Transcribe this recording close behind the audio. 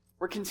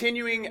We're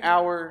continuing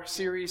our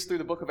series through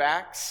the book of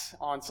Acts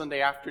on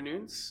Sunday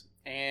afternoons,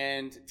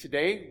 and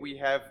today we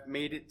have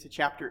made it to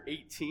chapter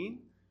 18,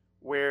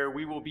 where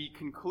we will be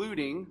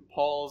concluding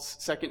Paul's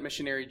second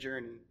missionary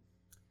journey.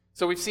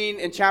 So we've seen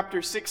in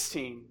chapter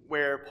 16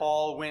 where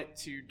Paul went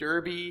to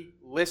Derbe,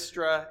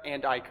 Lystra,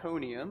 and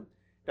Iconium,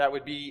 that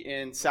would be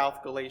in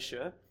South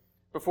Galatia,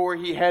 before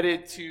he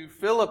headed to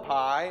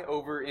Philippi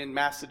over in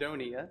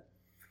Macedonia.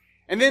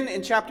 And then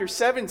in chapter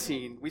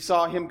 17, we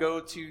saw him go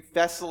to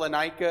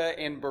Thessalonica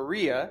and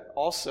Berea,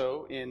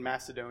 also in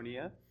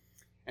Macedonia.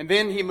 And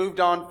then he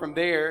moved on from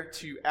there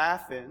to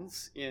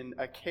Athens in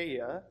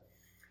Achaia.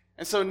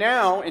 And so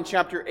now in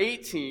chapter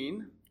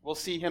 18, we'll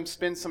see him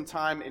spend some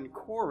time in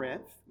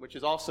Corinth, which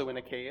is also in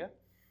Achaia,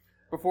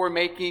 before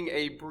making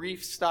a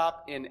brief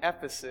stop in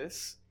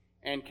Ephesus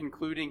and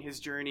concluding his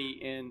journey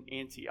in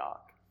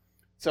Antioch.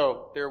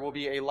 So there will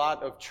be a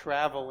lot of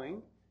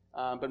traveling.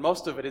 But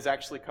most of it is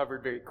actually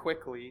covered very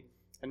quickly,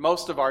 and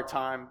most of our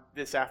time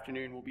this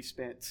afternoon will be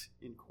spent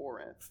in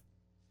Corinth.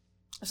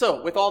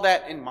 So, with all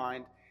that in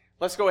mind,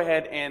 let's go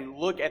ahead and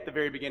look at the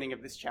very beginning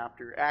of this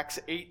chapter, Acts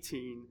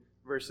 18,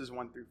 verses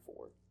 1 through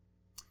 4. It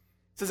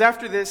says,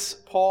 "After this,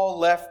 Paul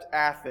left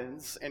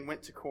Athens and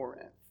went to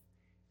Corinth,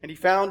 and he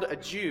found a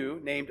Jew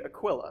named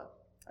Aquila,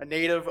 a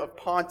native of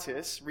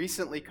Pontus,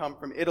 recently come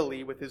from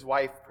Italy with his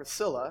wife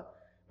Priscilla,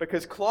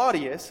 because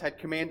Claudius had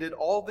commanded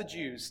all the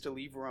Jews to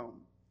leave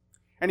Rome.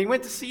 And he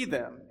went to see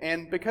them,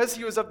 and because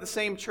he was of the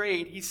same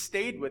trade, he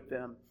stayed with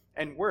them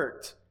and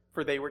worked,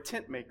 for they were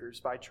tent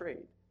makers by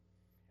trade.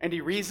 And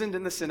he reasoned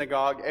in the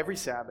synagogue every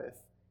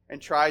Sabbath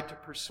and tried to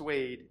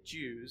persuade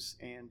Jews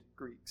and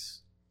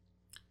Greeks."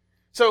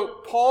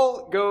 So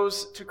Paul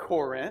goes to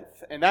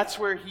Corinth, and that's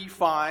where he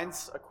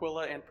finds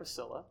Aquila and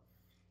Priscilla.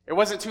 It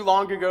wasn't too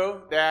long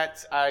ago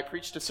that I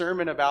preached a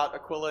sermon about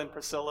Aquila and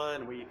Priscilla,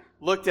 and we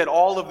looked at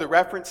all of the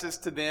references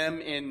to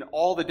them in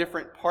all the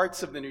different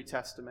parts of the New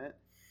Testament.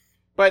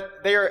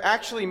 But they are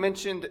actually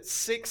mentioned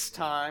 6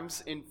 times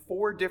in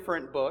 4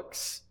 different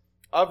books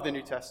of the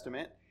New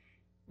Testament,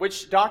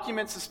 which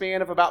documents a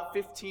span of about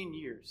 15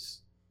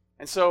 years.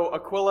 And so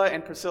Aquila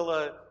and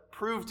Priscilla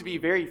proved to be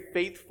very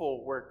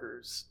faithful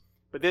workers,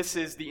 but this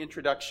is the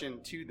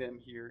introduction to them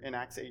here in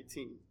Acts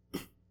 18.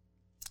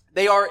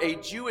 They are a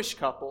Jewish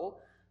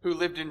couple who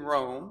lived in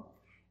Rome,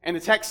 and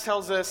the text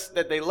tells us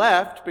that they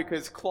left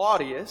because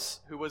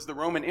Claudius, who was the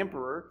Roman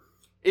emperor,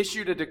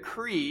 issued a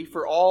decree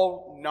for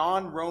all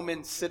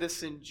non-Roman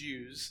citizen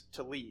Jews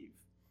to leave.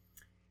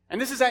 And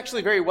this is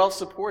actually very well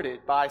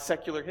supported by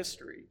secular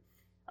history.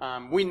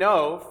 We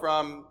know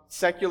from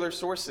secular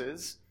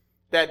sources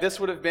that this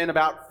would have been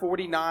about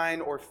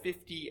 49 or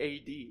 50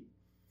 AD.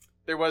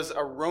 There was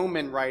a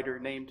Roman writer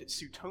named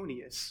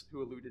Suetonius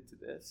who alluded to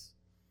this.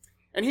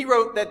 And he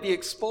wrote that the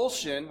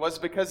expulsion was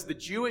because the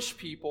Jewish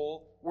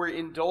people were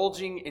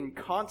indulging in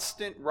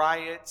constant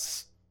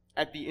riots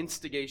at the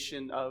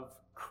instigation of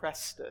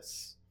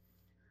Chrestus.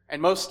 And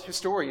most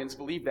historians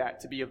believe that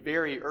to be a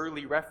very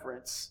early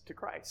reference to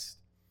Christ.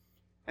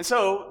 And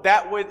so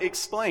that would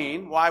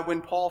explain why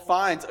when Paul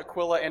finds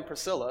Aquila and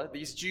Priscilla,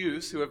 these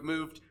Jews who have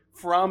moved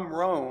from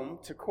Rome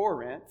to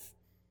Corinth,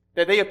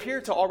 that they appear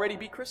to already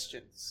be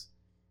Christians.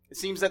 It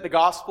seems that the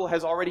gospel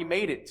has already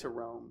made it to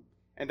Rome,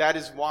 and that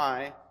is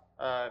why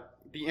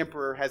the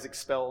emperor has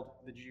expelled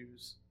the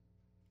Jews.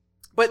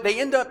 But they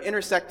end up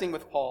intersecting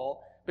with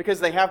Paul because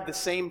they have the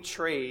same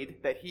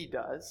trade that he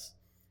does.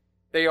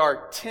 They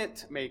are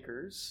tent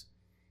makers.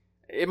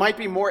 It might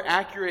be more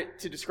accurate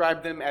to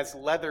describe them as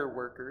leather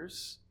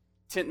workers.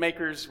 Tent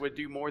makers would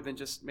do more than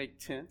just make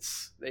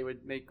tents. They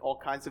would make all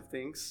kinds of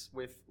things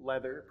with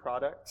leather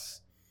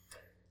products.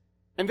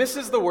 And this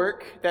is the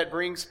work that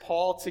brings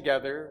Paul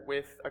together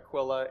with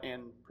Aquila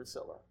and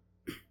Priscilla.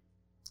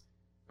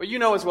 But you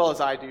know as well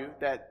as I do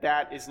that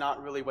that is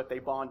not really what they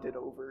bonded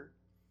over.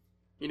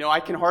 You know,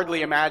 I can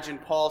hardly imagine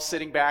Paul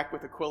sitting back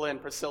with Aquila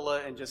and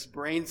Priscilla and just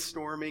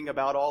brainstorming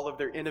about all of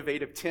their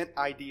innovative tent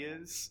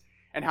ideas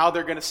and how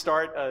they're going to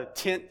start a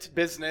tent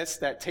business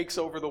that takes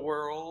over the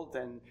world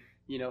and,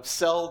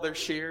 sell their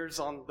shares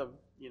on the,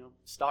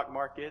 stock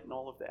market and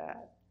all of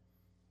that.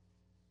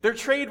 Their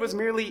trade was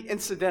merely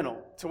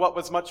incidental to what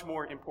was much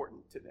more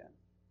important to them.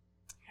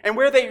 And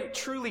where they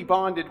truly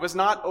bonded was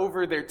not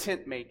over their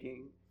tent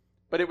making,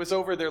 but it was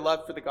over their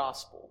love for the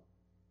gospel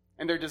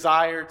and their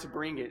desire to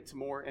bring it to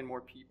more and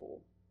more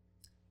people.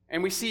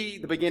 And we see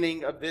the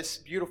beginning of this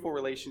beautiful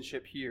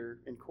relationship here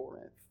in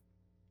Corinth.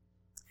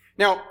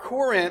 Now,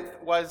 Corinth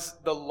was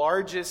the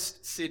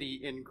largest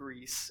city in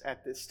Greece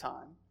at this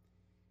time.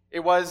 It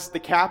was the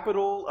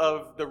capital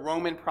of the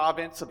Roman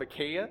province of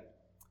Achaia.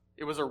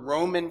 It was a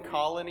Roman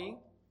colony.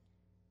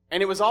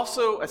 And it was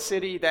also a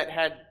city that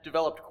had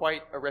developed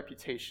quite a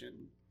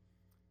reputation.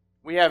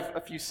 We have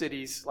a few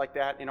cities like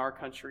that in our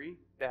country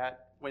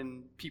that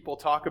when people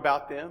talk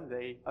about them,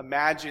 they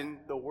imagine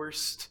the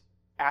worst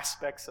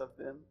aspects of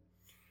them.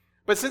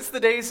 But since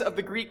the days of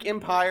the Greek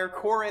Empire,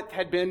 Corinth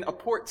had been a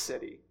port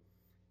city.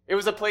 It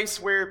was a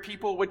place where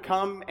people would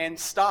come and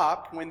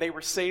stop when they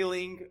were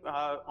sailing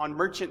on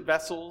merchant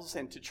vessels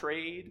and to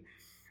trade.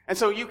 And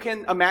so you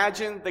can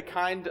imagine the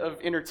kind of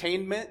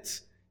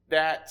entertainment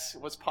that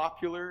was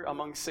popular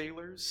among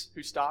sailors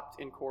who stopped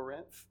in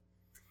Corinth.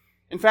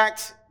 In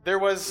fact, there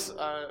was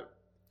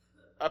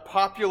a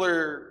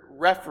popular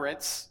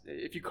reference.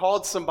 If you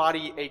called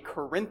somebody a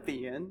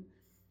Corinthian,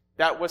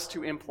 that was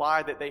to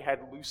imply that they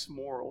had loose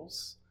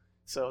morals.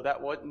 So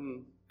that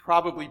wouldn't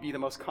probably be the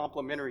most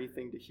complimentary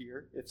thing to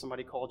hear if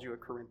somebody called you a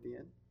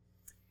Corinthian.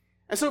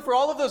 And so for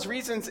all of those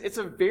reasons, it's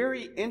a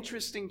very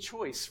interesting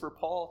choice for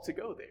Paul to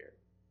go there.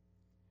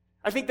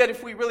 I think that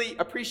if we really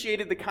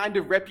appreciated the kind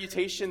of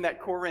reputation that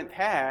Corinth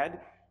had,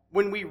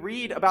 when we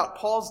read about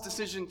Paul's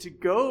decision to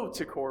go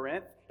to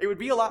Corinth, it would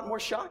be a lot more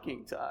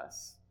shocking to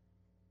us.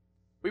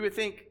 We would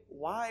think,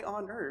 why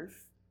on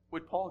earth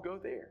would Paul go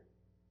there?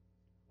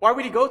 Why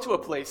would he go to a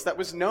place that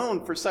was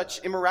known for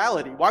such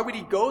immorality? Why would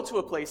he go to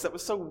a place that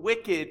was so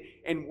wicked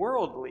and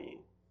worldly?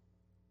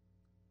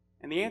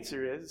 And the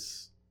answer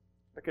is,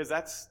 because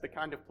that's the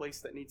kind of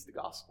place that needs the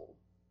gospel.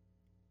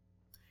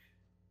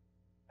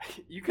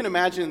 You can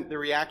imagine the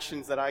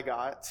reactions that I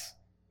got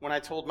when I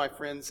told my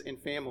friends and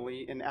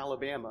family in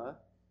Alabama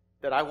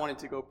that I wanted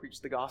to go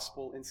preach the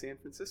gospel in San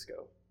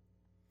Francisco.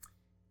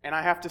 And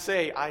I have to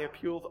say, I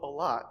appealed a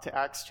lot to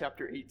Acts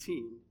chapter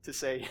 18 to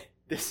say,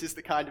 this is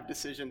the kind of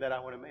decision that I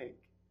want to make.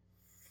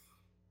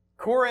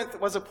 Corinth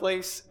was a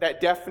place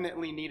that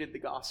definitely needed the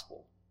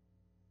gospel.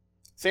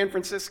 San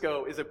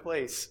Francisco is a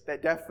place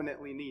that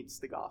definitely needs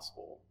the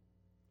gospel.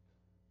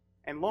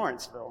 And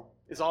Lawrenceville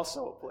is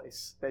also a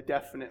place that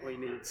definitely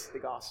needs the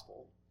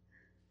gospel.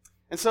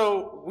 And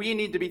so we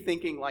need to be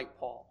thinking like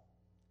Paul.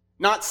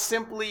 Not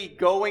simply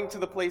going to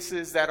the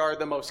places that are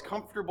the most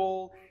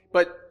comfortable,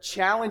 but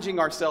challenging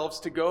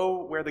ourselves to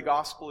go where the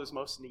gospel is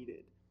most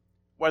needed.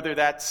 Whether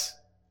that's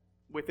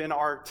within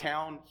our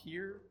town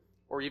here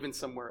or even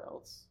somewhere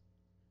else.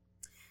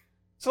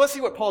 So let's see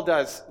what Paul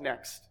does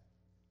next.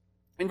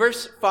 In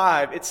verse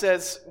 5, it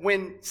says,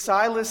 when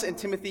Silas and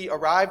Timothy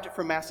arrived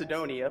from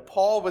Macedonia,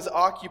 Paul was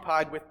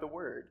occupied with the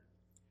word,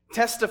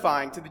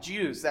 testifying to the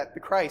Jews that the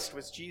Christ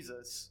was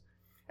Jesus.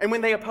 And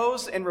when they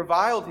opposed and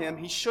reviled him,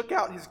 he shook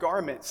out his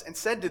garments and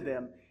said to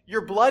them,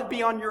 your blood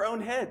be on your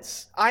own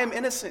heads. I am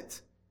innocent.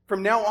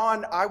 From now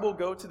on, I will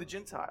go to the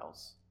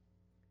Gentiles.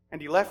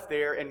 And he left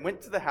there and went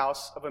to the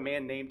house of a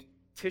man named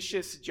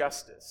Titius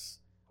Justus,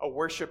 a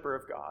worshiper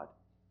of God.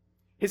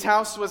 His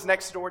house was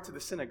next door to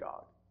the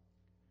synagogue.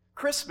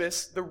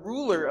 Crispus, the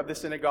ruler of the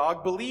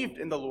synagogue, believed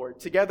in the Lord,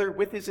 together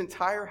with his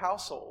entire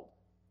household.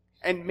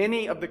 And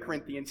many of the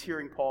Corinthians,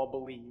 hearing Paul,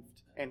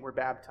 believed and were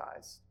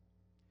baptized.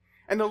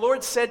 And the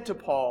Lord said to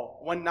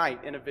Paul one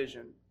night in a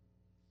vision,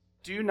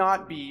 do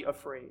not be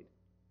afraid,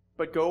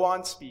 but go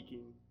on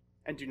speaking,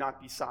 and do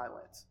not be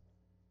silent.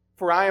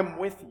 For I am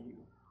with you,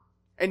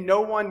 and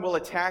no one will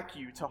attack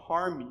you to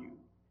harm you,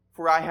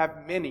 for I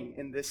have many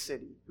in this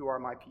city who are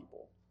my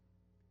people.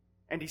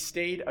 And he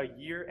stayed 1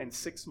 year and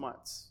 6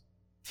 months,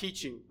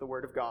 teaching the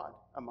word of God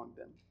among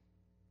them.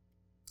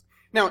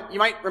 Now, you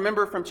might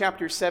remember from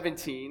chapter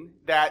 17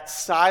 that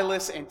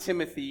Silas and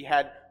Timothy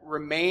had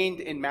remained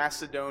in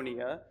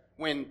Macedonia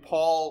when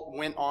Paul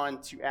went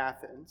on to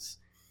Athens.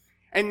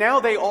 And now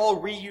they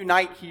all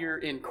reunite here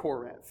in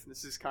Corinth.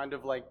 This is kind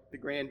of like the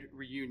grand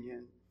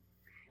reunion.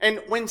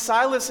 And when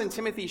Silas and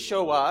Timothy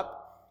show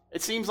up,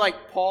 it seems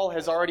like Paul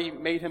has already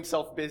made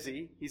himself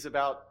busy. He's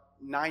about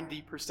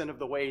 90% of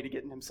the way to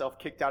getting himself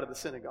kicked out of the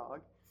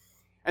synagogue.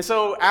 And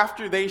so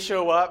after they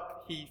show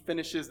up, he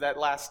finishes that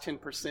last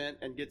 10%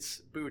 and gets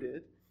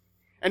booted.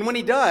 And when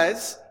he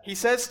does, he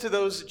says to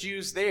those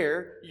Jews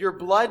there, your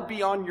blood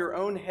be on your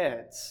own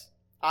heads.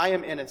 I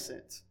am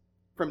innocent.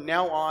 From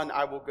now on,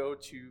 I will go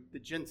to the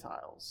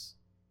Gentiles.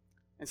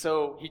 And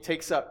so he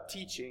takes up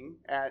teaching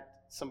at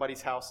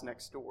somebody's house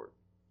next door.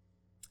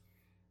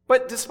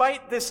 But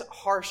despite this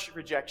harsh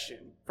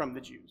rejection from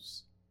the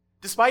Jews,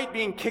 despite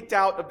being kicked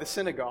out of the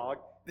synagogue,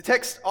 the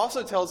text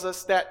also tells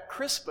us that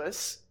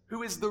Crispus,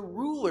 who is the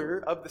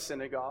ruler of the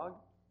synagogue,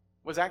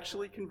 was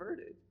actually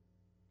converted.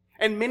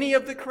 And many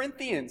of the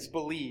Corinthians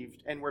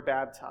believed and were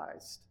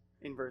baptized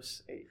in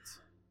verse 8.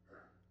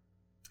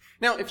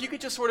 Now, if you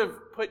could just sort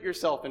of put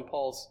yourself in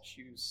Paul's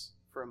shoes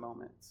for a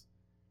moment,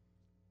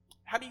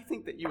 how do you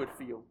think that you would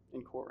feel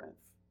in Corinth?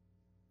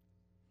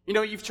 You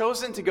know, you've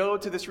chosen to go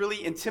to this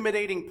really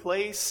intimidating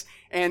place,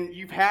 and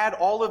you've had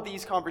all of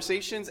these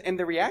conversations, and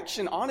the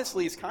reaction,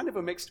 honestly, is kind of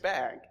a mixed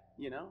bag,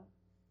 you know?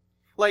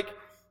 Like,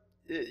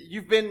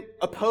 you've been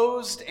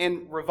opposed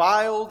and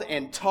reviled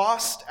and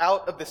tossed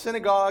out of the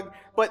synagogue,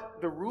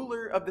 but the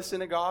ruler of the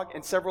synagogue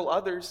and several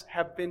others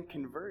have been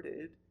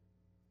converted.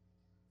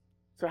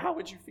 So how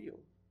would you feel?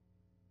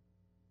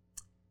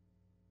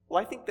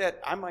 Well, I think that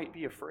I might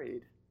be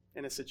afraid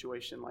in a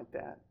situation like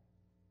that.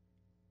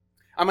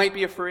 I might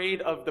be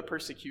afraid of the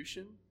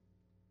persecution.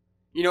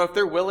 You know, if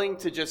they're willing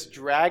to just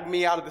drag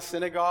me out of the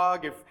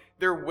synagogue, if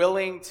they're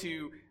willing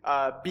to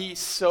be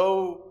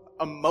so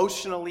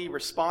emotionally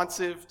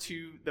responsive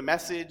to the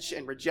message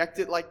and reject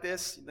it like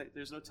this,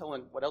 there's no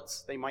telling what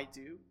else they might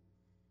do.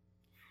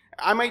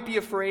 I might be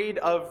afraid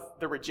of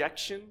the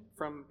rejection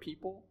from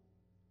people.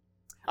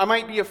 I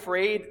might be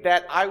afraid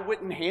that I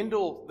wouldn't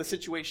handle the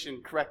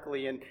situation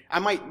correctly and I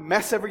might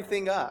mess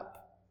everything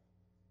up.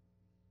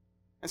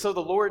 And so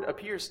the Lord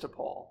appears to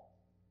Paul.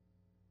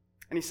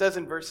 And he says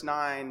in verse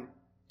 9,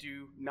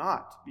 "Do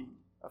not be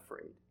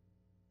afraid,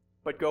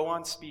 but go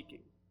on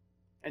speaking,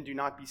 and do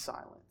not be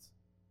silent.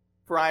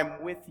 For I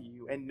am with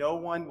you, and no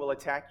one will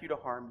attack you to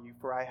harm you,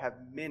 for I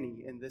have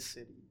many in this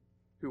city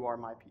who are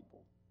my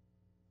people."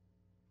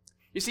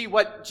 You see,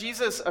 what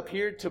Jesus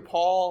appeared to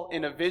Paul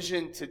in a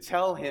vision to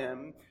tell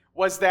him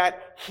was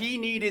that he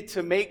needed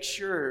to make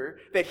sure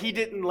that he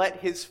didn't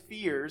let his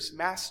fears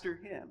master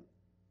him.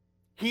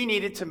 He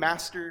needed to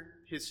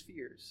master his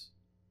fears.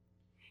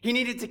 He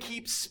needed to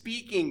keep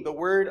speaking the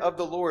word of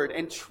the Lord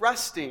and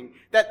trusting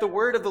that the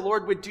word of the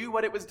Lord would do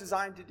what it was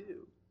designed to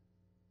do.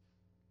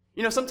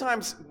 You know,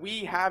 sometimes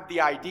we have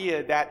the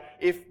idea that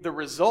if the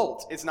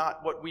result is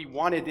not what we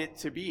wanted it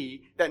to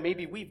be, that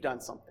maybe we've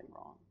done something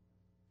wrong.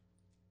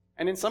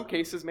 And in some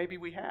cases, maybe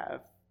we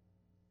have.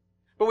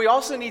 But we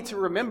also need to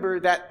remember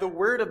that the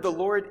word of the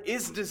Lord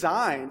is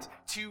designed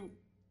to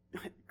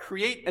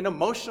create an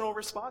emotional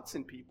response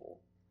in people.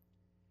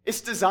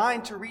 It's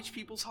designed to reach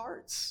people's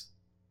hearts.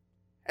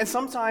 And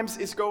sometimes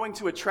it's going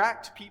to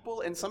attract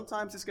people, and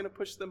sometimes it's going to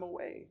push them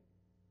away.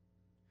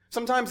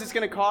 Sometimes it's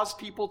going to cause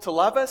people to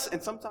love us,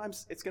 and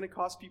sometimes it's going to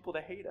cause people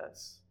to hate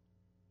us.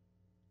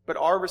 But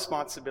our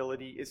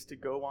responsibility is to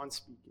go on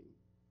speaking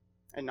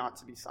and not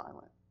to be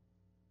silent.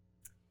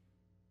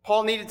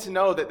 Paul needed to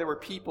know that there were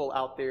people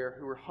out there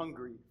who were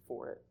hungry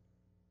for it.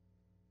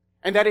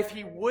 And that if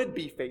he would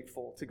be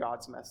faithful to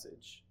God's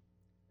message,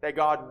 that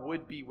God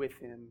would be with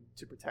him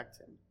to protect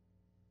him.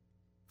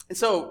 And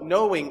so,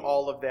 knowing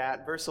all of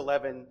that, verse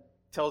 11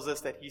 tells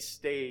us that he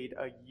stayed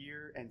 1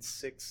 year and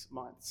 6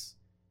 months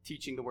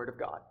teaching the word of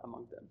God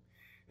among them.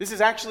 This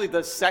is actually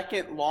the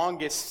second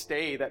longest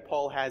stay that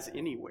Paul has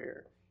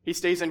anywhere. He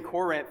stays in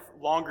Corinth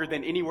longer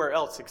than anywhere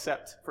else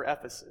except for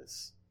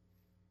Ephesus.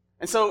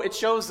 And so it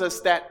shows us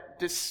that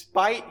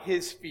despite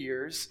his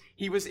fears,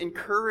 he was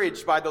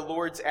encouraged by the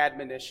Lord's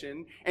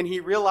admonition, and he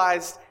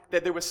realized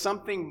that there was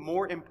something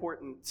more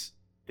important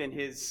than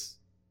his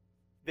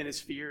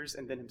fears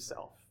and than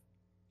himself.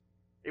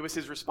 It was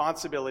his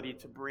responsibility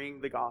to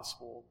bring the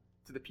gospel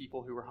to the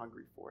people who were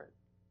hungry for it.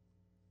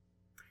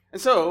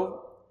 And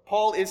so,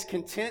 Paul is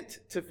content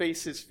to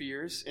face his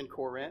fears in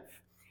Corinth,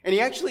 and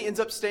he actually ends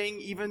up staying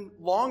even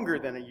longer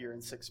than 1 year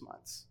and 6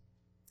 months.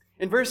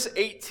 In verse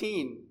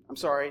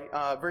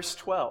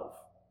 12,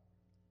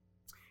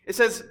 it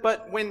says,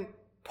 "But when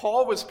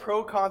Paul was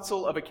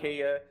proconsul of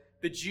Achaia,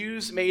 the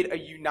Jews made a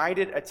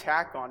united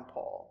attack on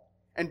Paul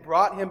and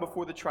brought him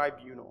before the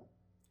tribunal,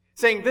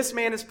 saying, 'This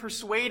man is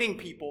persuading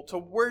people to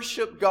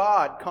worship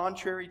God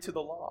contrary to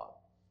the law.'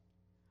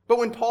 But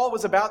when Paul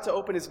was about to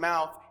open his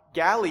mouth,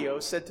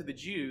 Gallio said to the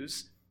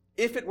Jews,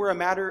 'If it were a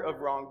matter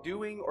of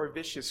wrongdoing or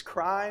vicious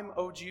crime,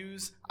 O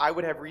Jews, I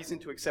would have reason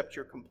to accept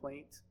your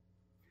complaint.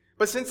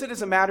 But since it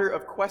is a matter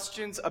of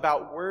questions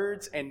about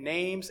words and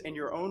names and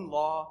your own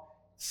law,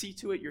 see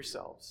to it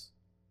yourselves.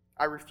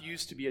 I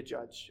refuse to be a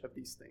judge of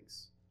these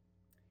things.'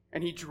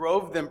 And he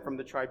drove them from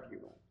the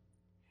tribunal.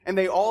 And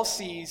they all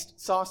seized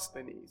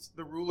Sosthenes,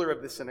 the ruler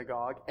of the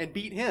synagogue, and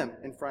beat him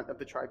in front of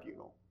the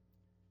tribunal.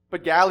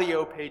 But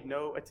Gallio paid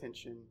no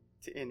attention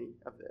to any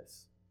of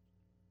this."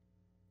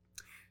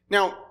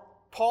 Now,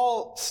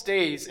 Paul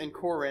stays in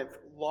Corinth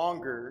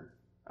longer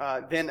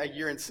than 1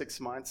 year and 6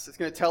 months. It's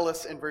going to tell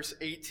us in verse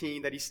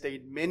 18 that he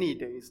stayed many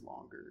days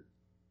longer.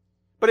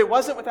 But it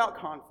wasn't without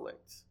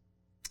conflict.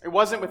 It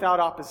wasn't without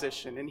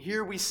opposition. And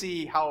here we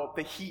see how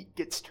the heat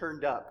gets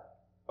turned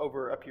up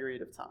over a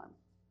period of time.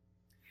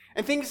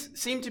 And things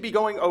seem to be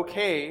going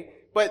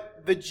okay,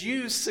 but the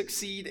Jews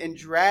succeed in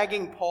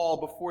dragging Paul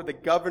before the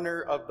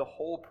governor of the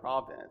whole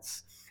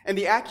province. And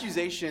the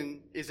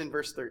accusation is in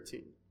verse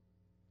 13.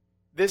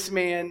 "This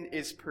man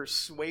is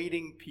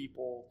persuading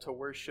people to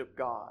worship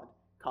God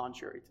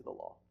contrary to the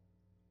law."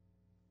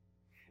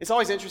 It's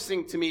always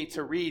interesting to me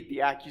to read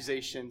the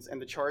accusations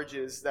and the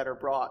charges that are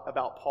brought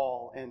about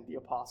Paul and the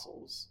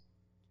apostles,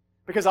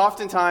 because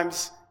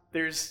oftentimes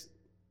there's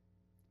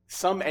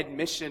some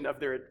admission of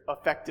their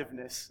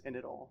effectiveness in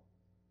it all.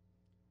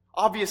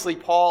 Obviously,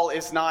 Paul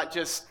is not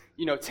just,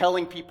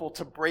 telling people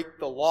to break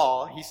the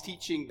law. He's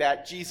teaching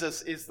that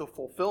Jesus is the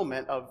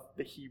fulfillment of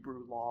the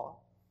Hebrew law.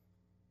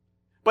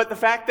 But the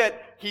fact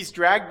that he's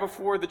dragged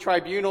before the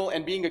tribunal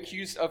and being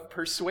accused of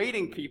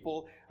persuading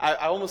people, I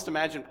almost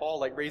imagine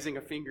Paul raising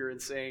a finger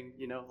and saying,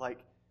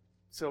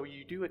 "So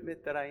you do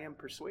admit that I am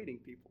persuading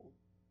people?"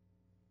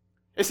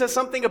 It says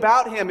something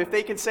about him if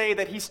they can say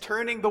that he's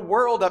turning the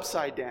world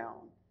upside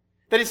down,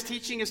 that his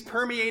teaching is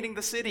permeating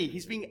the city,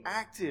 he's being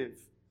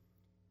active,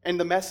 and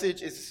the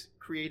message is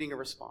creating a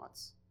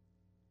response.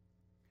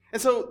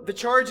 And so the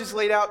charge is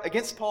laid out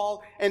against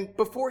Paul, and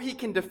before he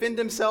can defend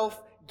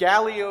himself,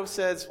 Gallio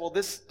says, "Well,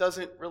 this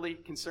doesn't really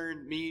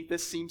concern me.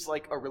 This seems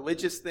like a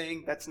religious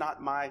thing. That's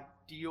not my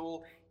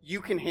deal.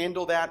 You can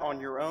handle that on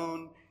your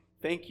own.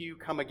 Thank you.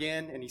 Come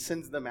again." And he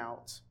sends them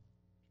out.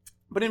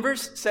 But in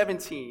verse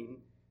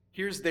 17,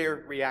 here's their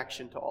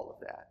reaction to all of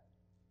that.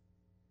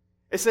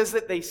 It says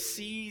that they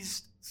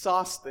seized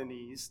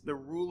Sosthenes, the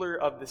ruler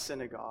of the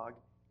synagogue,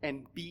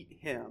 and beat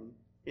him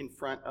in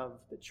front of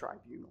the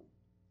tribunal.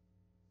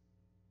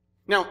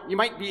 Now, you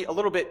might be a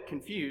little bit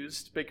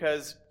confused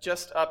because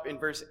just up in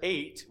verse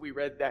 8, we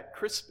read that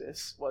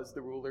Crispus was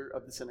the ruler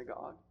of the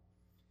synagogue.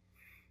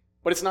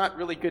 But it's not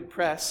really good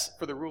press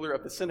for the ruler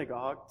of the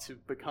synagogue to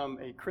become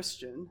a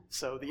Christian,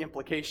 so the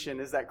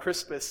implication is that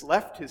Crispus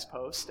left his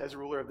post as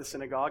ruler of the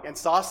synagogue and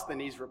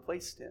Sosthenes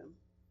replaced him.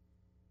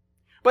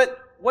 But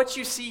what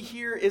you see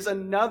here is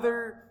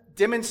another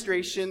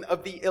demonstration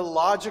of the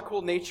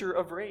illogical nature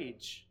of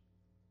rage.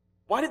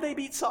 Why did they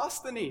beat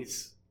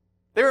Sosthenes?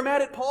 They were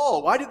mad at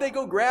Paul. Why did they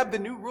go grab the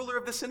new ruler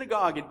of the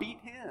synagogue and beat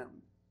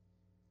him?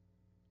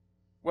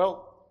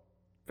 Well,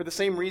 for the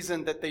same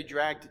reason that they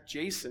dragged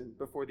Jason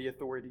before the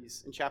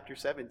authorities in chapter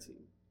 17.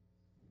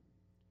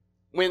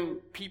 When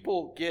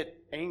people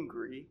get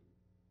angry,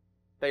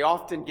 they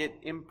often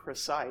get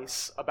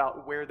imprecise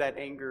about where that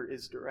anger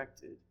is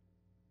directed.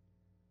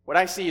 What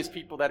I see is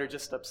people that are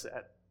just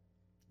upset.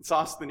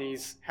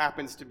 Sosthenes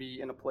happens to be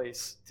in a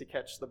place to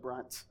catch the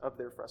brunt of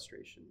their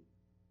frustration.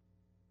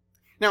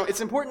 Now,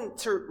 it's important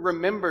to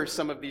remember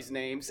some of these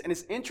names, and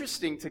it's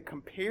interesting to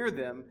compare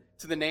them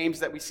to the names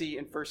that we see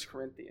in 1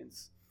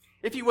 Corinthians.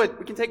 If you would,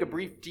 we can take a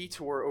brief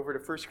detour over to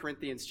 1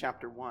 Corinthians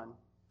chapter 1.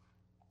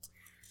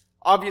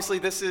 Obviously,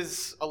 this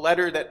is a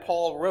letter that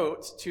Paul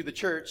wrote to the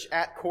church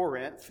at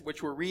Corinth,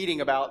 which we're reading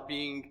about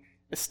being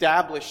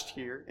established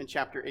here in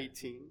chapter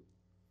 18.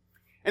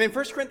 And in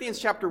 1 Corinthians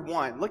chapter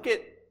 1, look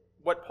at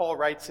what Paul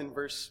writes in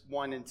verse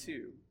 1 and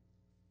 2.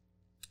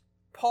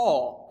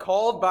 Paul,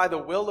 called by the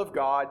will of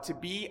God to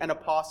be an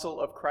apostle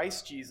of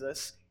Christ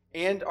Jesus,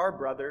 and our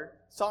brother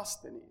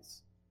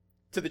Sosthenes,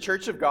 to the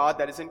church of God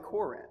that is in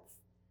Corinth,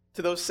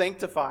 to those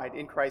sanctified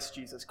in Christ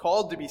Jesus,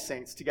 called to be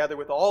saints, together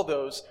with all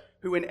those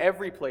who in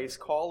every place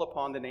call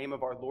upon the name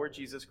of our Lord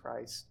Jesus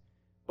Christ,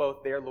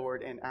 both their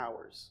Lord and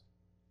ours.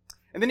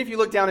 And then if you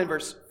look down in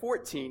verse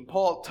 14,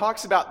 Paul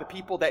talks about the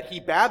people that he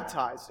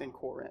baptized in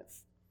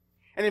Corinth.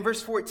 And in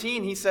verse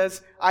 14, he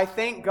says, I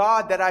thank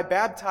God that I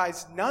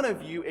baptized none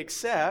of you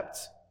except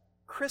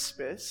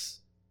Crispus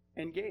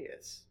and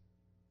Gaius.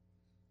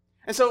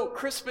 And so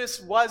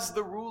Crispus was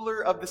the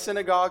ruler of the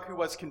synagogue who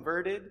was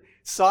converted.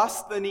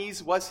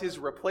 Sosthenes was his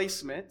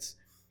replacement.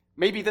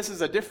 Maybe this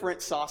is a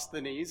different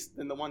Sosthenes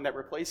than the one that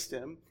replaced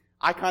him.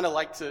 I kind of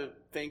like to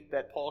think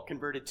that Paul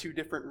converted two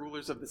different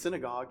rulers of the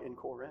synagogue in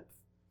Corinth,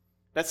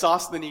 that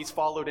Sosthenes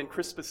followed in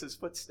Crispus's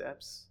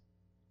footsteps.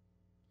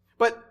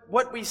 But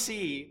what we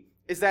see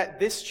is that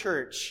this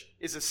church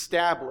is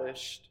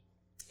established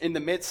in the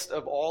midst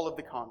of all of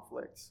the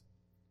conflict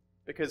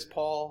because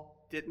Paul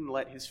didn't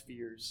let his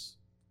fears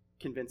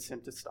convince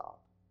him to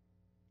stop.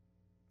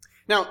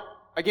 Now,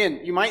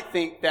 again, you might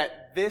think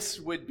that this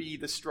would be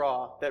the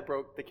straw that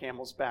broke the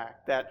camel's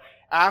back, that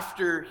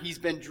after he's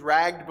been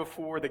dragged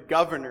before the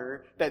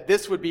governor, that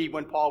this would be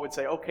when Paul would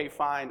say, okay,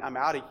 fine, I'm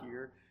out of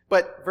here.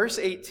 But verse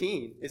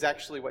 18 is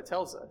actually what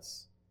tells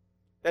us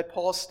that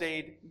Paul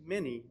stayed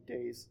many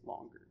days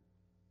longer.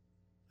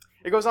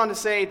 It goes on to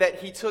say that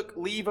he took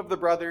leave of the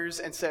brothers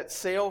and set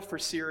sail for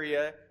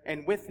Syria,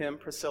 and with him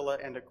Priscilla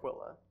and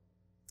Aquila.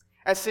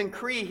 At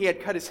Cenchreae he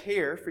had cut his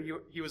hair, for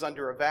he was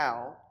under a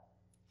vow,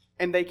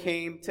 and they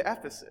came to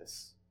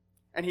Ephesus.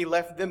 And he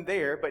left them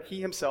there, but he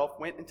himself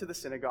went into the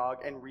synagogue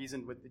and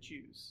reasoned with the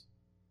Jews.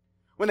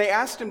 When they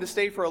asked him to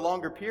stay for a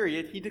longer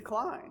period, he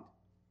declined.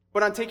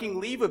 But on taking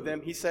leave of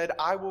them, he said,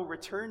 I will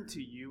return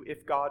to you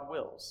if God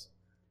wills.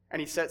 And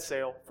he set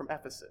sail from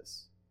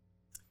Ephesus.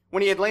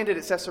 When he had landed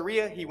at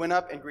Caesarea, he went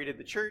up and greeted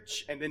the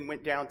church, and then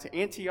went down to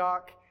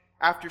Antioch.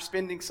 After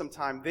spending some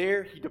time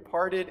there, he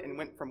departed and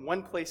went from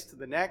one place to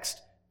the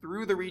next,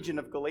 through the region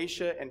of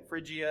Galatia and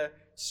Phrygia,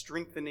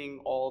 strengthening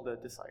all the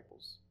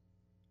disciples.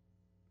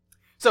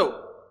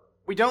 So,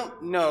 we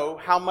don't know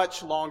how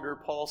much longer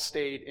Paul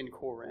stayed in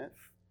Corinth,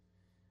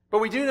 but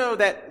we do know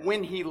that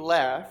when he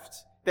left,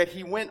 that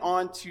he went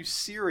on to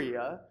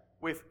Syria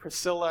with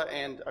Priscilla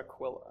and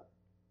Aquila.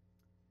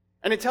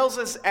 And it tells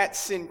us at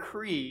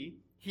Cenchreae,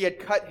 he had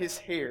cut his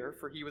hair,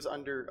 for he was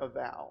under a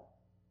vow.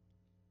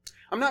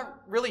 I'm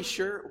not really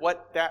sure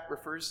what that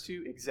refers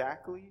to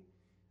exactly.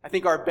 I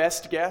think our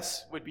best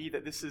guess would be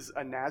that this is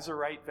a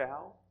Nazirite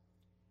vow.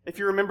 If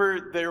you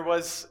remember, there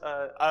was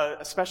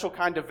a special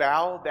kind of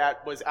vow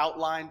that was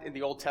outlined in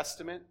the Old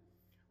Testament,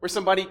 where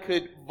somebody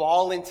could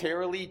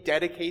voluntarily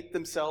dedicate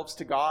themselves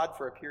to God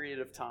for a period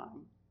of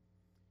time.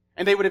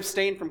 And they would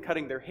abstain from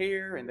cutting their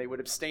hair, and they would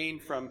abstain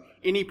from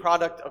any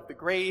product of the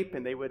grape,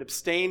 and they would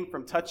abstain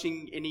from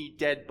touching any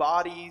dead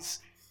bodies.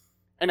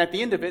 And at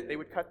the end of it, they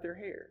would cut their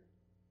hair.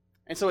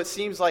 And so it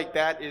seems like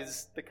that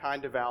is the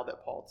kind of vow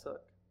that Paul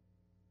took.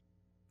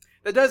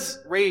 That does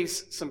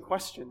raise some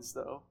questions,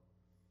 though,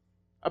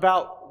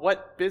 about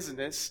what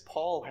business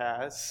Paul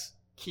has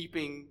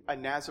keeping a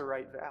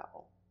Nazirite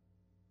vow.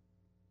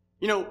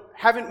 You know,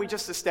 haven't we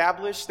just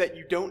established that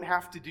you don't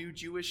have to do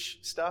Jewish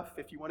stuff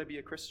if you want to be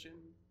a Christian?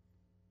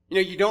 You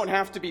know, you don't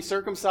have to be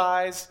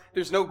circumcised.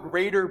 There's no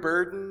greater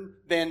burden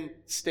than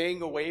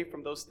staying away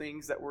from those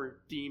things that were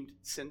deemed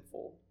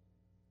sinful.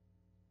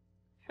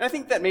 And I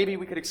think that maybe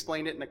we could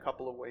explain it in a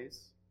couple of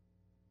ways.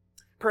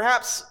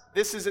 Perhaps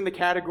this is in the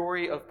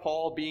category of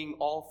Paul being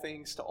all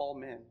things to all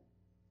men.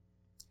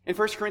 In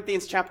 1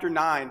 Corinthians chapter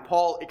 9,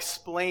 Paul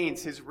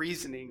explains his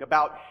reasoning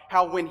about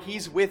how when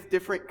he's with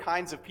different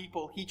kinds of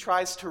people, he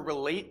tries to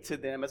relate to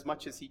them as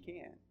much as he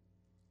can.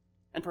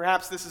 And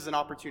perhaps this is an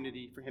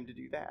opportunity for him to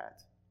do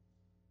that.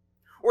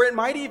 Or it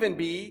might even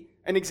be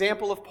an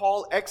example of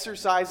Paul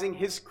exercising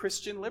his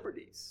Christian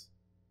liberties,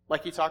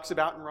 like he talks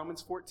about in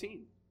Romans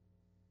 14.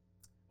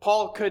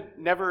 Paul could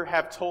never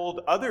have told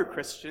other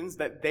Christians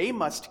that they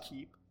must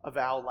keep a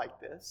vow like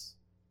this,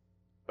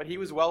 but he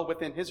was well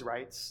within his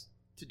rights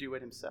to do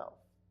it himself.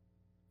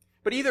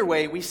 But either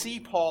way, we see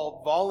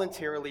Paul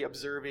voluntarily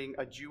observing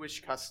a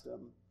Jewish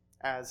custom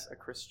as a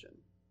Christian.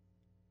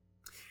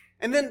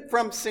 And then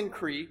from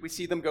Cenchreae, we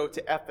see them go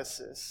to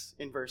Ephesus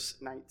in verse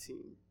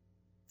 19.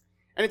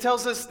 And it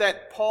tells us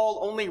that Paul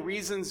only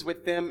reasons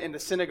with them in the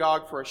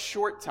synagogue for a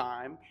short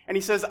time, and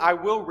he says, I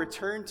will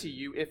return to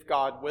you if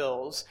God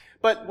wills.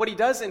 But what he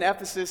does in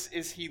Ephesus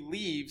is he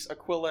leaves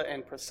Aquila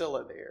and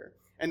Priscilla there.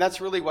 And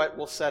that's really what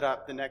will set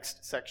up the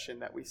next section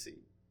that we see.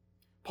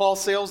 Paul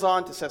sails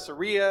on to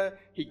Caesarea,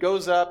 he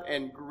goes up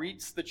and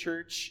greets the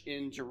church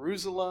in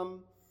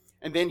Jerusalem,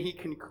 and then he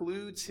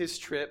concludes his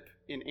trip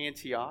in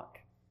Antioch.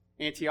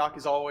 Antioch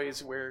is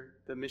always where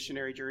the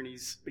missionary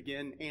journeys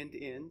begin and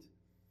end.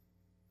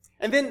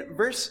 And then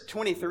verse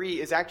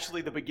 23 is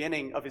actually the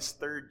beginning of his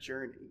third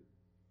journey.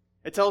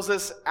 It tells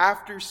us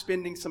after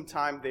spending some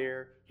time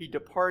there, he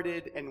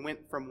departed and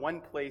went from one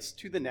place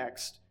to the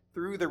next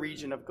through the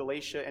region of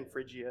Galatia and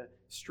Phrygia,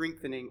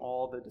 strengthening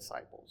all the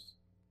disciples.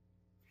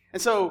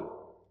 And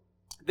so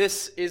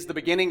this is the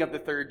beginning of the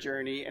third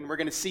journey, and we're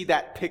going to see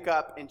that pick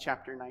up in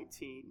chapter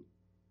 19.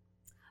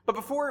 But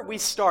before we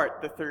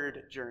start the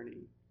third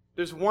journey,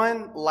 there's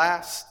one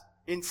last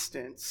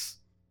instance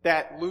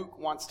that Luke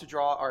wants to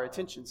draw our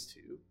attentions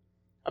to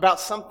about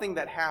something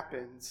that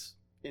happens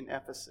in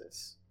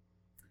Ephesus.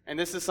 And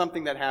this is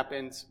something that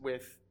happens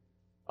with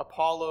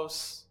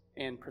Apollos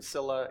and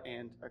Priscilla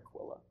and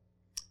Aquila.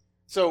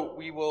 So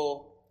we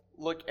will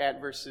look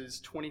at verses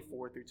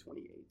 24 through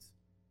 28.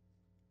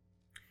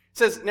 It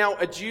says, Now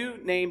a Jew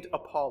named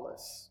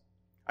Apollos,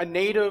 a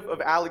native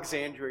of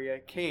Alexandria,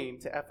 came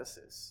to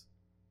Ephesus.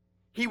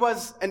 He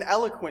was an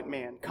eloquent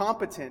man,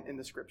 competent in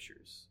the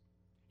scriptures.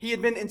 He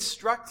had been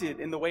instructed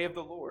in the way of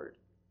the Lord.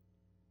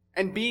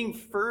 And being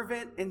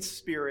fervent in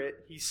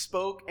spirit, he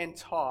spoke and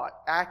taught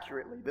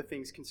accurately the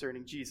things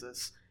concerning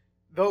Jesus,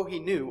 though he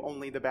knew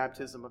only the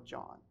baptism of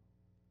John.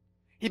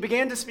 He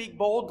began to speak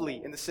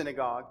boldly in the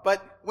synagogue,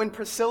 but when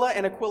Priscilla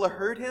and Aquila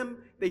heard him,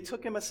 they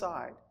took him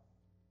aside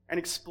and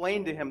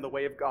explained to him the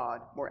way of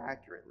God more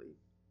accurately.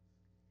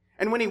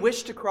 And when he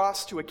wished to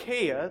cross to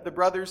Achaia, the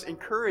brothers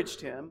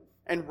encouraged him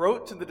and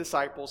wrote to the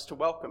disciples to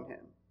welcome him.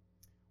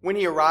 When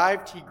he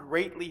arrived, he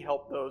greatly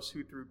helped those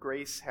who through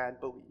grace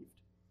had believed,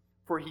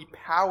 for he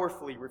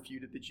powerfully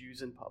refuted the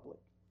Jews in public,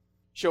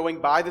 showing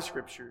by the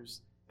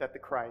scriptures that the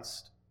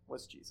Christ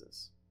was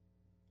Jesus.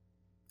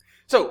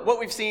 So what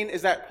we've seen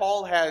is that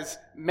Paul has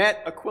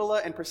met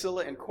Aquila and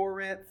Priscilla in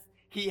Corinth.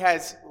 He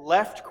has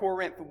left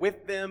Corinth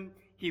with them.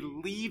 He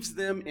leaves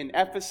them in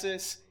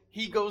Ephesus.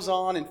 He goes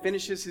on and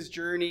finishes his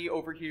journey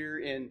over here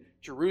in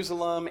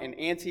Jerusalem and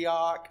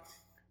Antioch.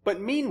 But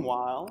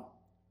meanwhile,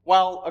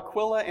 while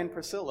Aquila and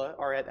Priscilla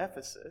are at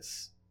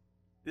Ephesus,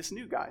 this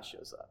new guy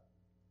shows up.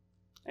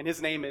 And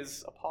his name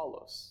is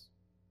Apollos.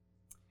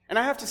 And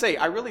I have to say,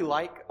 I really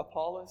like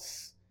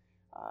Apollos.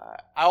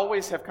 I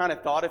always have kind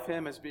of thought of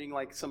him as being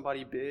like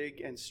somebody big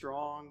and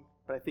strong,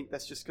 but I think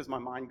that's just because my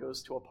mind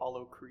goes to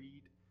Apollo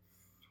Creed.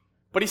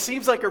 But he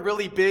seems like a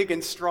really big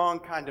and strong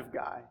kind of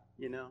guy,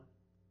 you know?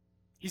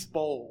 He's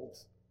bold.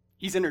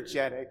 He's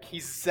energetic.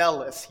 He's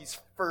zealous. He's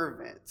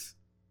fervent.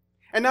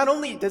 And not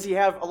only does he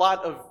have a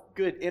lot of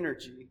good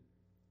energy,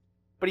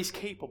 but he's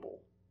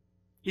capable.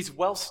 He's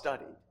well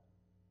studied.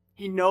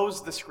 He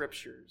knows the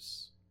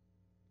scriptures.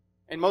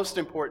 And most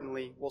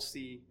importantly, we'll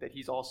see that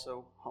he's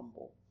also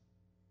humble.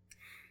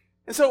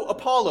 And so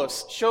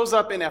Apollos shows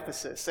up in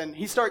Ephesus, and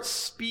he starts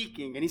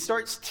speaking, and he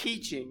starts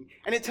teaching.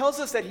 And it tells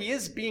us that he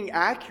is being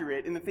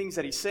accurate in the things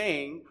that he's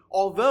saying,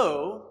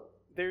 although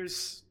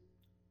there's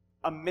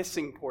a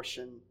missing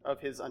portion of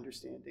his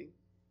understanding,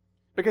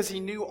 because he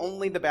knew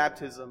only the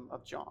baptism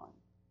of John.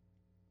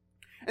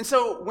 And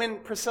so when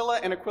Priscilla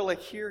and Aquila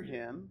hear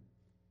him,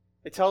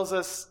 it tells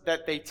us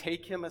that they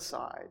take him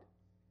aside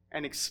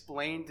and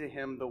explain to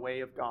him the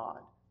way of God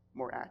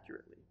more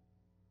accurately.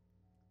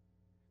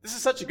 This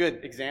is such a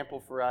good example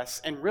for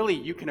us, and really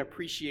you can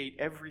appreciate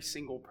every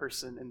single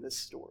person in this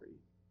story.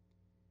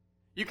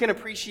 You can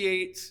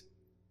appreciate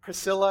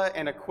Priscilla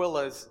and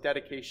Aquila's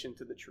dedication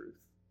to the truth.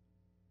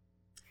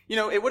 You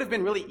know, it would have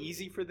been really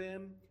easy for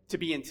them to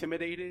be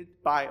intimidated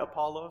by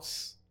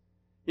Apollos.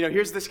 You know,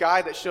 here's this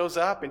guy that shows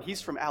up, and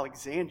he's from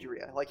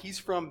Alexandria. Like, he's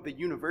from the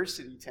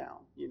university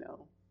town, you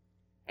know.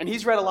 And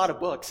he's read a lot of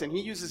books, and he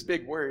uses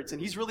big words,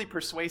 and he's really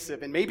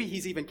persuasive, and maybe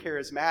he's even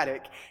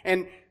charismatic.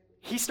 And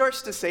he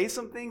starts to say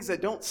some things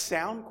that don't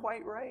sound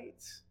quite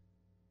right.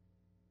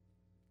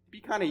 be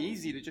kind of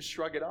easy to just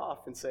shrug it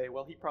off and say,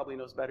 well, he probably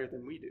knows better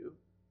than we do.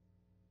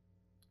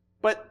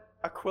 But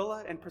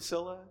Aquila and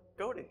Priscilla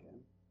go to him,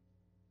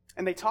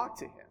 and they talk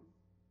to him.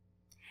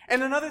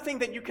 And another thing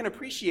that you can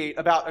appreciate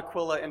about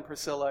Aquila and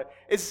Priscilla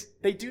is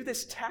they do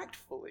this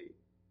tactfully.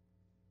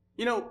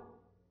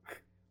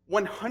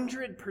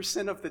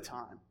 100% of the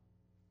time,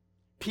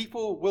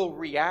 people will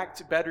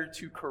react better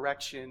to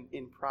correction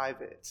in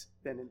private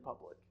than in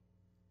public.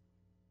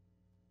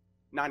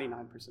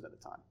 99% of the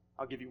time.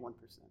 I'll give you 1%.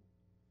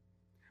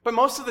 But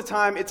most of the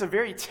time, it's a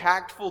very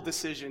tactful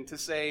decision to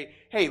say,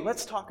 hey,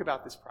 let's talk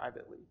about this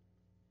privately.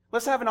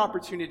 Let's have an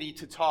opportunity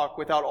to talk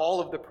without all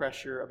of the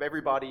pressure of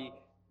everybody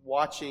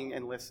watching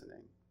and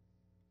listening.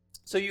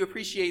 So you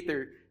appreciate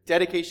their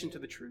dedication to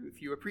the truth.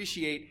 You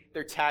appreciate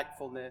their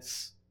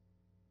tactfulness.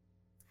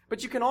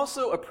 But you can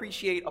also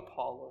appreciate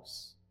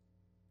Apollos.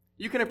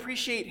 You can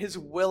appreciate his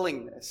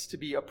willingness to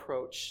be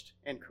approached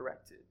and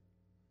corrected.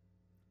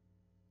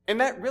 And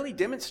that really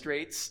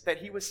demonstrates that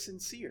he was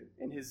sincere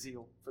in his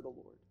zeal for the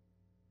Lord.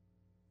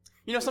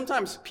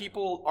 Sometimes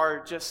people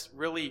are just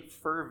really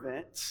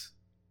fervent,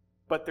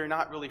 but they're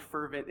not really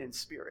fervent in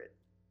spirit.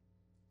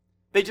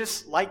 They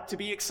just like to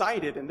be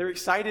excited, and they're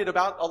excited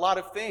about a lot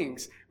of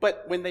things.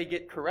 But when they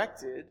get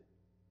corrected,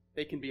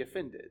 they can be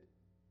offended.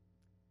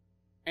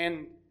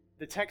 And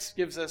the text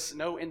gives us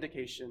no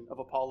indication of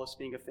Apollos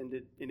being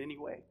offended in any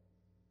way.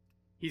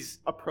 He's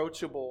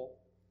approachable,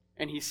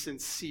 and he's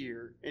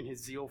sincere in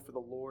his zeal for the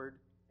Lord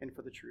and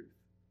for the truth.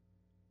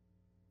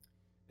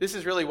 This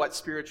is really what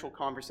spiritual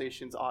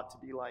conversations ought to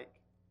be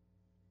like.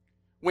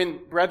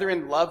 When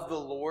brethren love the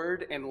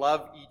Lord and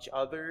love each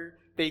other,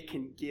 they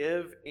can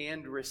give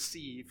and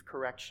receive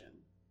correction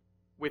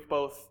with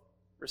both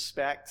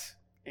respect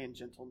and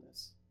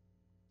gentleness.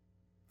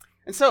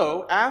 And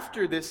so,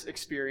 after this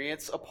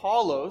experience,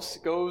 Apollos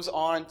goes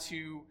on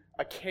to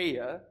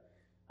Achaia.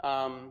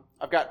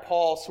 I've got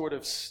Paul sort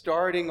of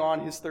starting on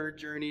his third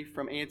journey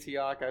from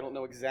Antioch. I don't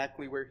know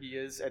exactly where he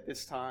is at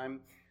this time.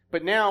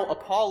 But now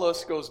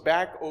Apollos goes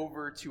back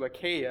over to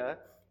Achaia,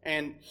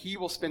 and he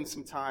will spend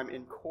some time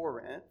in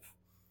Corinth.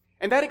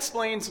 And that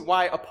explains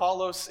why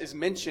Apollos is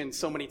mentioned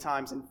so many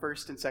times in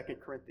 1st and 2nd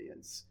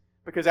Corinthians.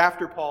 Because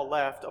after Paul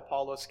left,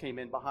 Apollos came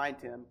in behind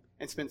him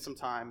and spent some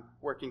time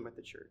working with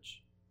the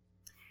church.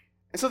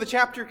 And so the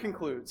chapter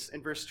concludes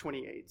in verse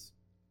 28,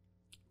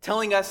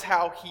 telling us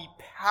how he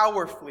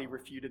powerfully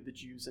refuted the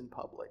Jews in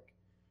public,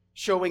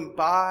 showing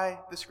by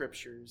the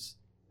scriptures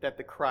that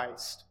the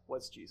Christ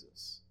was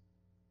Jesus.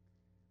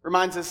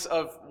 Reminds us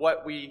of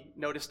what we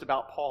noticed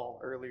about Paul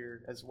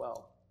earlier as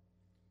well.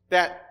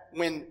 That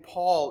when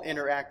Paul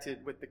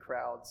interacted with the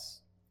crowds,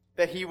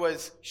 that he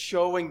was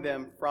showing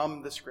them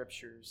from the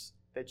scriptures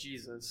that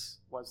Jesus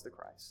was the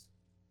Christ.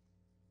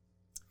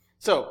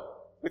 So,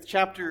 with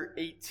chapter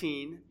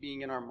 18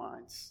 being in our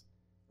minds,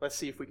 let's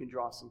see if we can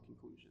draw some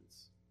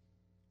conclusions.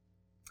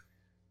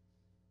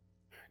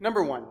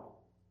 Number one,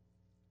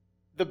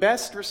 the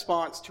best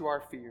response to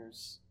our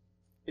fears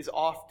is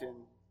often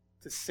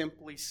to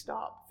simply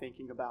stop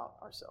thinking about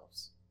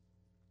ourselves.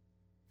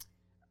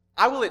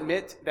 I will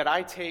admit that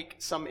I take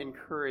some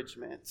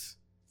encouragement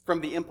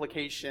from the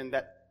implication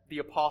that the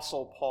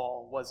Apostle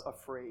Paul was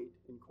afraid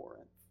in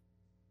Corinth.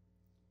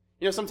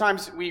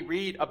 Sometimes we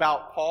read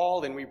about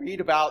Paul and we read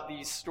about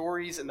these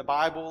stories in the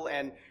Bible,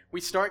 and we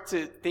start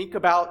to think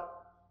about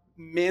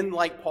men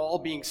like Paul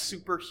being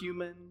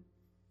superhuman,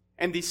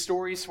 and these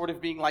stories sort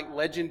of being like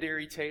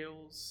legendary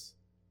tales.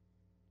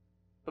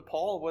 But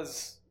Paul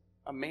was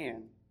a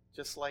man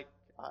just like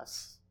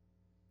us.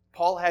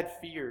 Paul had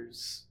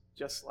fears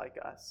just like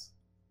us.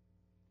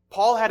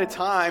 Paul had a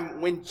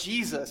time when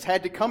Jesus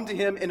had to come to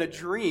him in a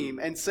dream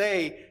and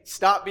say,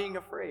 "Stop being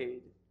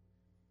afraid."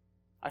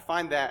 I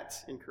find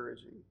that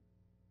encouraging.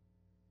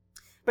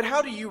 But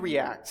how do you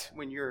react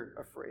when you're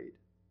afraid?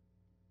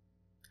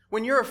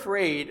 When you're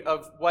afraid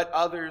of what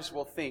others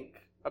will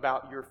think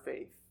about your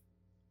faith?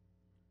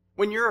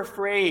 When you're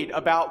afraid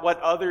about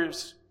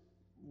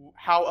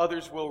how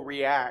others will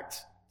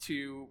react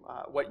to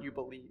what you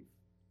believe?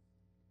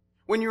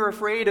 When you're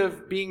afraid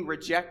of being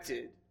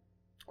rejected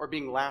or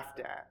being laughed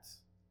at?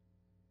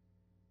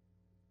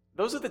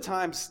 Those are the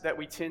times that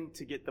we tend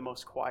to get the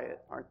most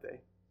quiet, aren't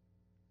they?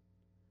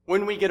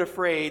 When we get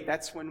afraid,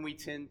 that's when we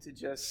tend to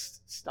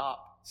just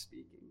stop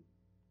speaking.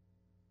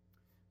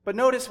 But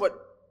notice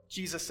what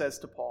Jesus says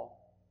to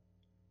Paul.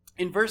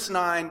 In verse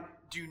 9,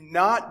 do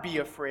not be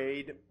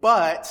afraid,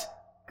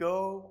 but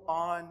go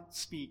on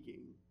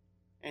speaking,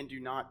 and do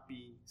not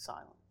be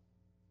silent.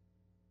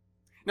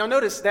 Now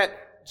notice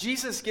that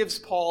Jesus gives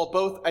Paul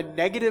both a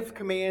negative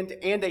command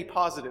and a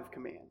positive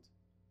command.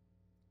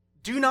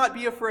 Do not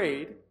be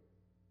afraid,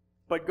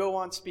 but go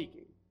on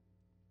speaking.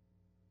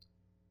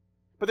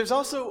 But there's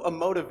also a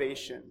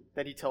motivation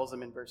that he tells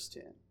them in verse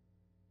 10.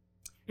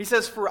 He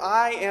says, "For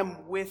I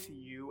am with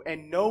you,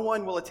 and no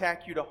one will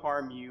attack you to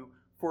harm you,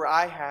 for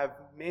I have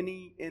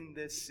many in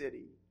this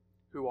city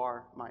who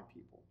are my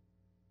people."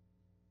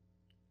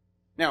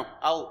 Now,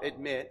 I'll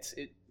admit,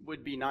 it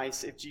would be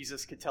nice if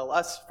Jesus could tell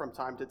us from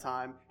time to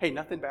time, hey,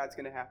 nothing bad's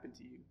going to happen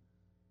to you.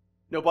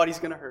 Nobody's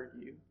going to hurt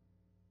you.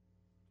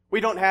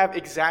 We don't have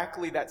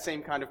exactly that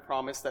same kind of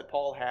promise that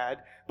Paul had,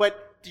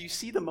 but do you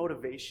see the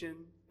motivation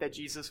that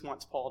Jesus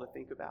wants Paul to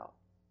think about?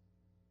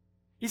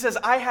 He says,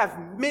 I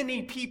have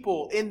many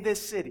people in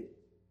this city.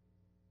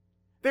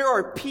 There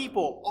are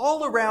people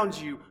all around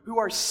you who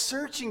are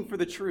searching for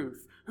the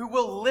truth, who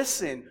will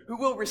listen, who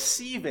will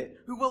receive it,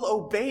 who will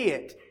obey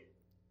it,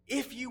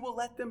 if you will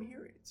let them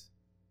hear it.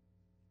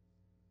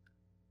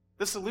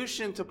 The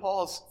solution to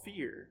Paul's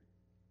fear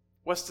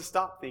was to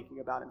stop thinking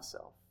about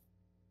himself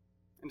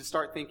and to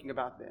start thinking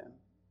about them.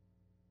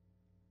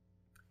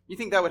 You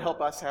think that would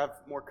help us have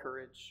more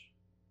courage?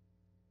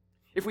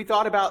 If we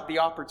thought about the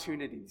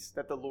opportunities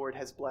that the Lord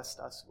has blessed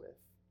us with,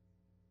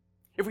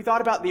 if we thought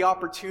about the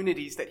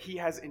opportunities that He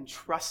has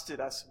entrusted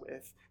us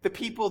with, the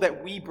people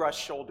that we brush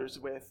shoulders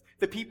with,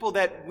 the people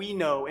that we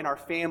know in our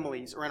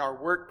families or in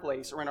our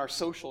workplace or in our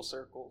social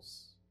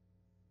circles,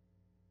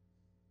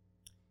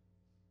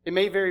 it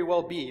may very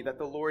well be that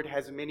the Lord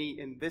has many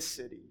in this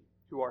city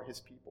who are His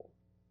people.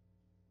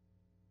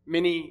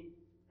 Many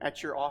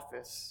at your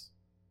office,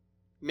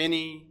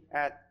 many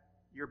at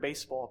your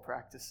baseball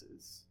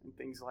practices and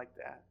things like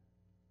that.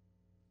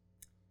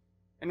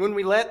 And when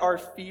we let our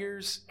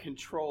fears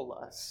control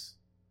us,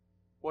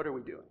 what are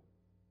we doing?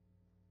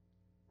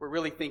 We're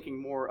really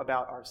thinking more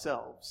about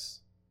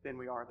ourselves than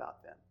we are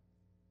about them.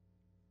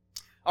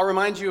 I'll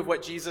remind you of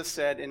what Jesus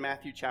said in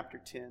Matthew chapter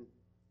 10.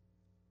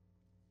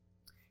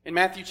 In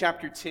Matthew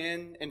chapter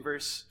 10 and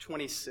verse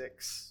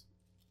 26,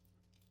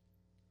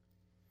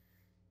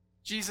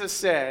 Jesus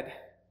said,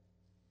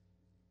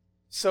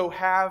 "So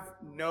have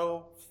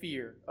no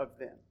fear of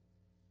them.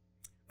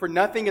 For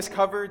nothing is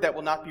covered that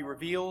will not be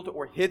revealed,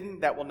 or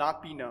hidden that will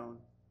not be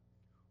known.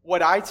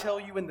 What I tell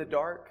you in the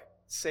dark,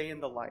 say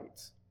in the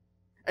light.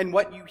 And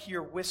what you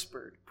hear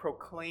whispered,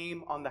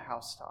 proclaim on the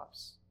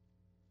housetops.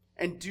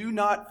 And do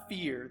not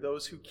fear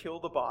those who kill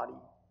the body,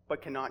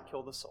 but cannot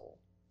kill the soul.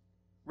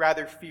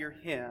 Rather fear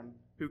Him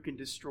who can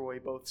destroy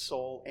both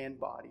soul and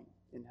body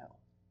in hell."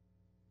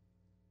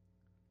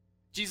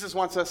 Jesus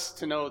wants us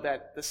to know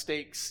that the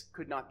stakes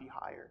could not be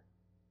higher.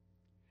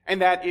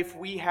 And that if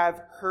we have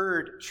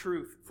heard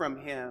truth from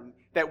Him,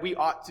 that we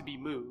ought to be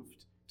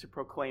moved to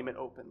proclaim it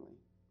openly.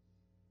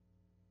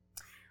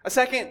 A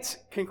second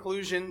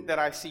conclusion that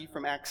I see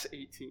from Acts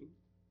 18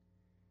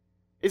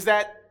 is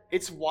that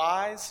it's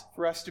wise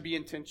for us to be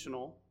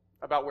intentional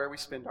about where we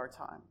spend our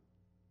time.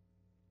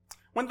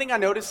 One thing I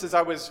noticed as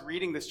I was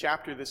reading this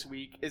chapter this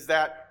week is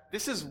that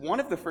this is one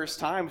of the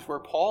first times where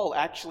Paul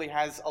actually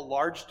has a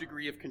large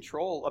degree of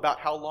control about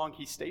how long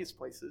he stays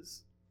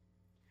places.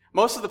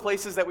 Most of the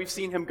places that we've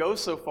seen him go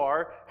so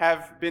far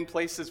have been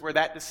places where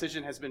that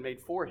decision has been made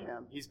for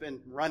him. He's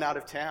been run out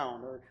of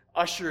town or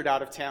ushered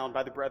out of town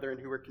by the brethren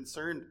who were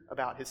concerned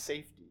about his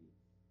safety.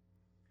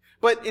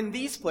 But in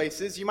these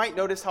places, you might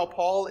notice how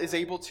Paul is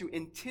able to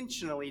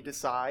intentionally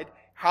decide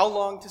how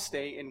long to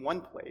stay in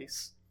one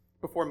place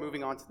before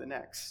moving on to the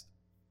next.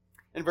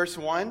 In verse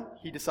 1,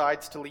 he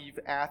decides to leave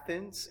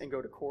Athens and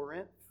go to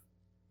Corinth.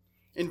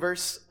 In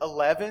verse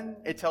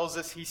 11, it tells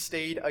us he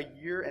stayed a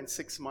year and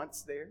 6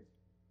 months there.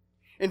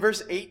 In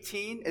verse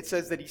 18, it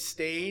says that he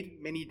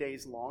stayed many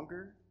days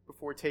longer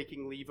before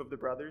taking leave of the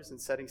brothers and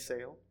setting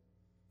sail.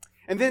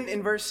 And then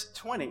in verse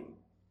 20,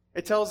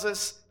 it tells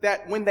us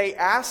that when they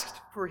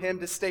asked for him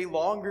to stay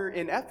longer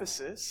in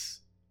Ephesus,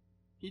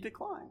 he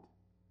declined.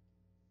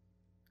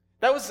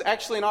 That was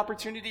actually an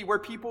opportunity where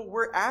people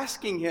were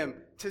asking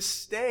him to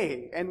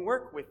stay and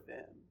work with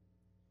them.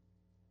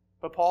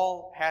 But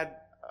Paul had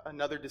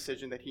another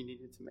decision that he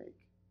needed to make.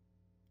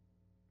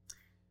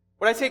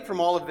 What I take from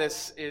all of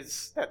this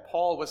is that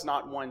Paul was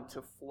not one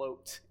to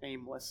float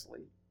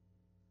aimlessly.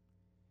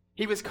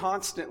 He was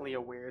constantly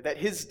aware that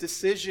his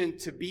decision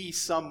to be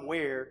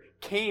somewhere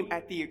came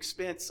at the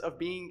expense of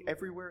being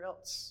everywhere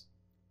else.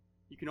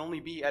 You can only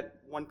be at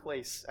one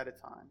place at a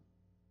time.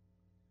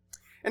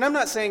 And I'm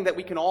not saying that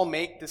we can all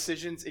make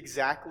decisions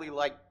exactly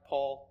like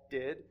Paul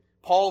did.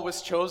 Paul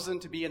was chosen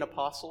to be an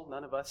apostle.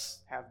 None of us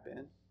have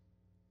been.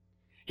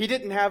 He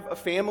didn't have a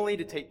family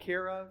to take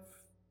care of.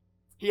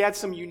 He had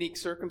some unique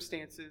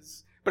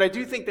circumstances. But I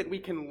do think that we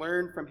can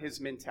learn from his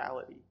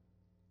mentality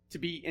to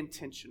be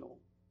intentional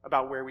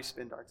about where we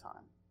spend our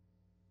time.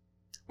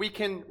 We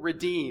can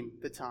redeem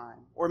the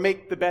time or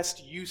make the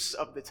best use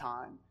of the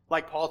time,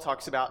 like Paul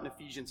talks about in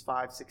Ephesians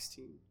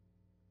 5:16.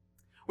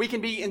 We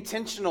can be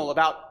intentional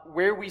about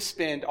where we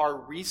spend our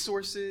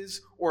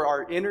resources or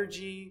our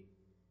energy.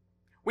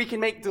 We can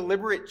make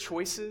deliberate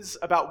choices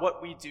about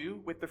what we do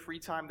with the free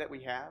time that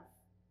we have.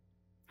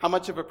 How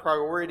much of a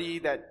priority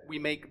that we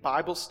make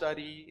Bible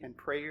study and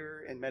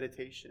prayer and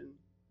meditation.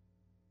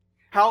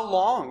 How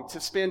long to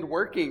spend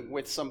working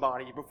with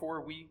somebody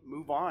before we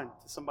move on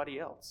to somebody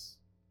else.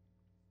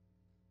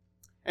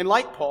 And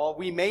like Paul,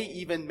 we may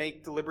even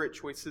make deliberate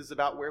choices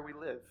about where we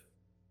live,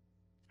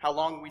 how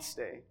long we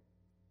stay,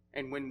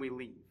 and when we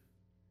leave.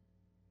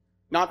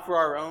 Not for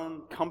our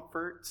own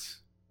comfort,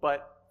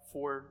 but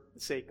for the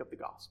sake of the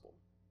gospel.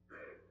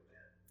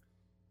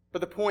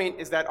 But the point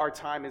is that our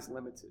time is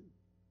limited.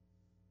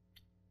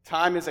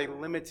 Time is a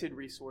limited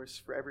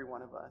resource for every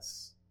one of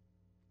us.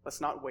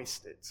 Let's not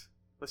waste it.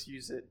 Let's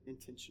use it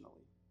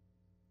intentionally.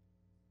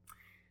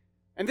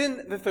 And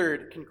then the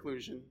third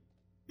conclusion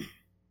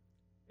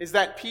is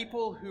that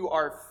people who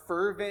are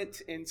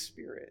fervent in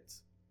spirit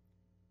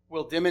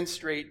will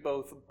demonstrate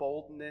both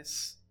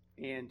boldness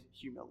and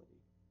humility.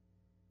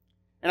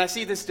 And I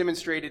see this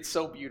demonstrated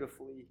so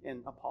beautifully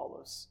in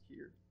Apollos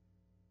here.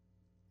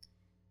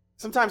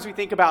 Sometimes we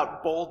think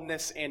about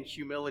boldness and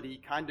humility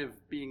kind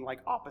of being like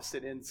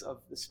opposite ends of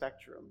the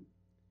spectrum.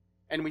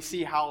 And we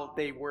see how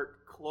they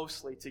work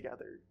closely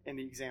together in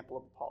the example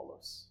of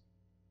Apollos.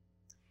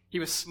 He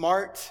was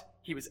smart,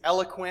 he was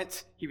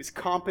eloquent, he was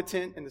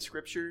competent in the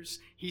scriptures,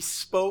 he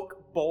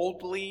spoke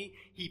boldly,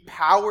 he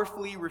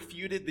powerfully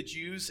refuted the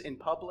Jews in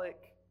public.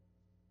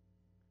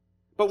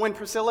 But when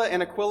Priscilla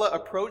and Aquila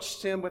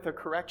approached him with a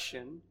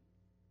correction,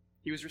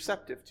 he was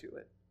receptive to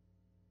it.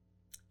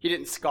 He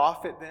didn't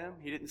scoff at them.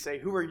 He didn't say,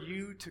 "Who are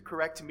you to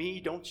correct me?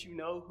 Don't you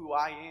know who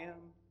I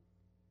am?"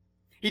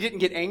 He didn't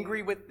get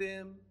angry with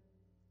them,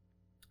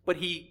 but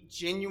he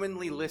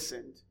genuinely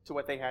listened to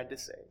what they had to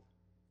say.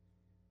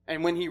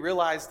 And when he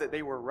realized that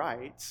they were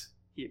right,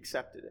 he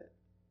accepted it.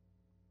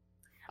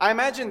 I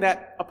imagine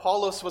that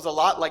Apollos was a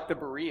lot like the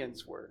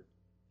Bereans were.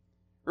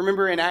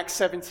 Remember in Acts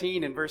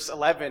 17 and verse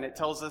 11, it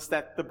tells us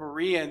that the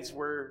Bereans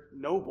were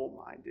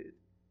noble-minded,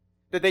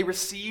 that they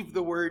received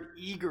the word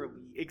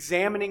eagerly,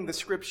 examining the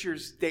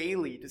scriptures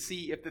daily to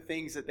see if the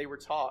things that they were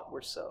taught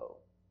were so.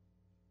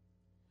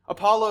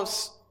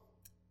 Apollos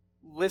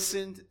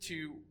listened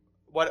to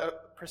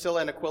what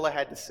Priscilla and Aquila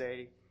had to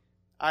say.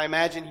 I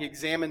imagine he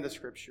examined the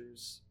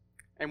scriptures,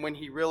 and when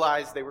he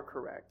realized they were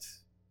correct,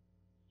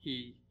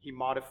 he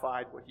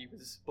modified what he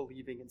was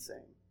believing and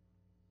saying.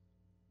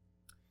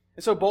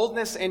 And so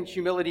boldness and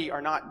humility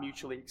are not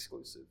mutually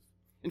exclusive.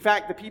 In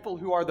fact, the people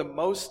who are the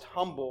most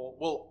humble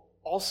will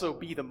also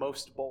be the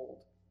most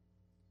bold,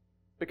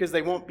 because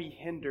they won't be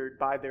hindered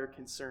by their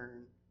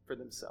concern for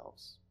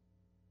themselves.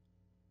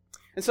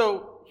 And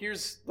so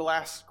here's the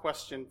last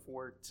question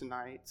for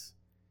tonight.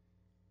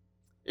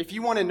 If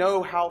you want to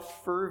know how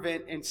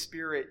fervent in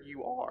spirit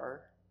you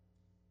are,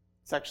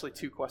 it's actually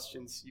two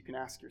questions you can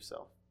ask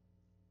yourself.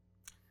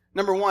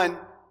 Number one,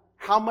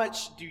 how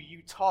much do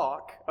you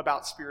talk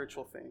about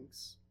spiritual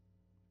things?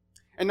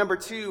 And number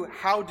two,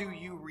 how do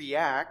you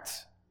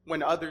react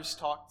when others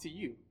talk to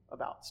you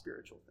about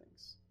spiritual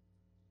things?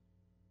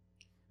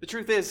 The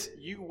truth is,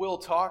 you will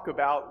talk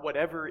about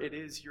whatever it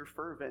is you're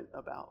fervent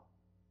about.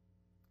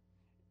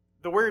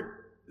 The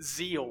word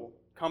zeal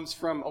comes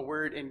from a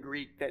word in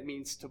Greek that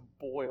means to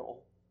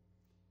boil.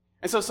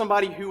 And so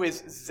somebody who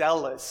is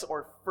zealous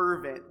or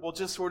fervent will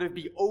just sort of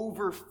be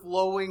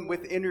overflowing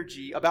with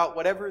energy about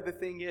whatever the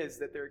thing is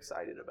that they're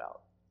excited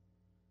about.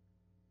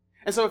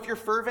 And so if you're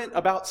fervent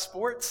about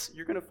sports,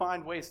 you're going to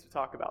find ways to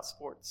talk about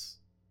sports.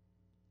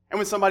 And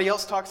when somebody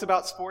else talks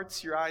about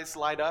sports, your eyes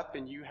light up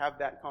and you have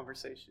that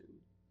conversation.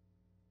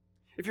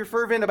 If you're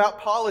fervent about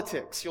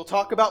politics, you'll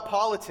talk about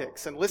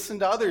politics and listen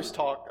to others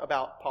talk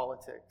about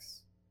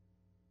politics.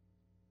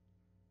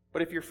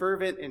 But if you're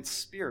fervent in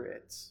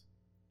spirit,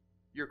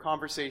 your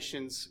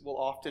conversations will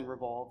often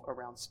revolve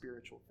around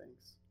spiritual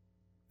things.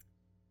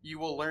 You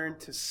will learn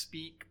to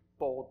speak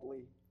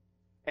boldly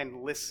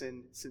and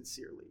listen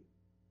sincerely.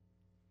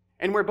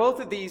 And where both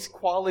of these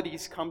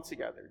qualities come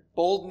together,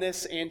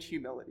 boldness and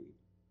humility,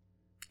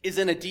 is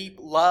in a deep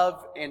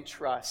love and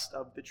trust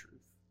of the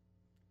truth.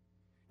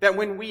 That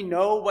when we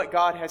know what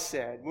God has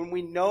said, when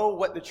we know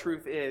what the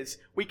truth is,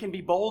 we can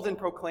be bold in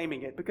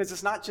proclaiming it, because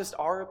it's not just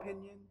our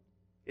opinion,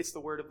 it's the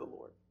word of the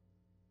Lord.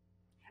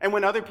 And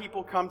when other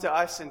people come to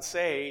us and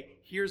say,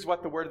 here's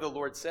what the word of the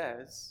Lord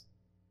says,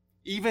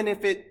 even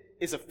if it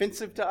is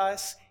offensive to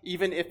us,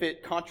 even if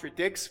it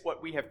contradicts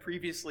what we have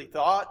previously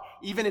thought,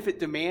 even if it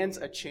demands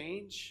a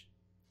change,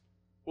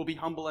 we'll be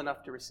humble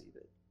enough to receive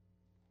it,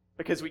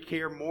 because we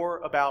care more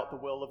about the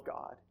will of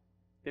God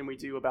than we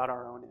do about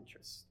our own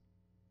interests.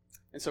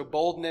 And so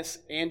boldness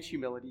and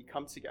humility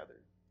come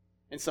together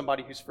in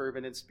somebody who's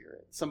fervent in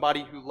spirit,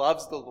 somebody who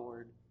loves the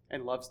Lord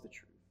and loves the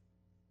truth.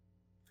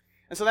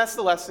 And so that's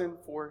the lesson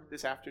for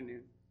this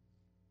afternoon.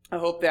 I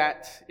hope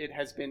that it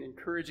has been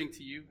encouraging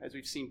to you as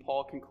we've seen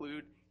Paul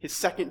conclude his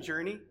second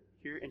journey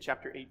here in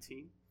chapter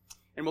 18.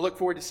 And we'll look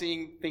forward to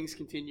seeing things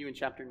continue in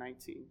chapter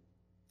 19.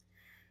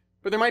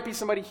 But there might be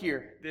somebody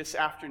here this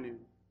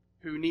afternoon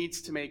who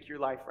needs to make your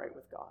life right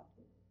with God.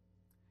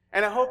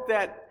 And I hope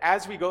that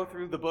as we go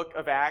through the book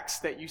of Acts,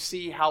 that you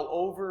see how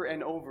over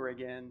and over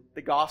again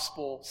the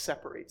gospel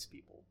separates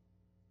people.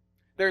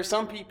 There are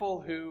some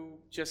people who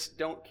just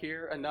don't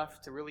care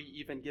enough to really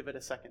even give it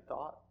a second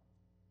thought.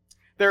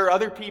 There are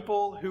other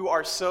people who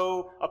are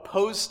so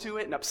opposed to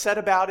it and upset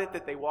about it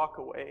that they walk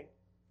away.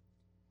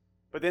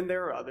 But then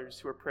there are others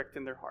who are pricked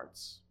in their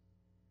hearts,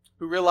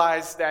 who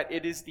realize that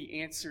it is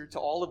the answer to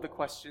all of the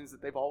questions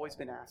that they've always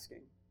been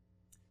asking.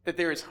 That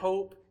there is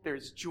hope, there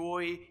is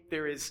joy,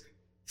 there is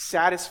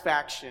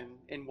satisfaction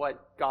in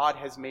what God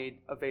has made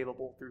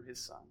available through his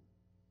Son.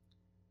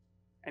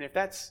 And if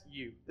that's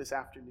you this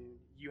afternoon,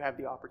 you have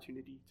the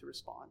opportunity to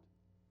respond.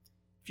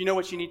 If you know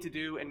what you need to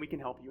do and we can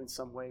help you in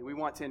some way, we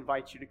want to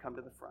invite you to come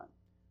to the front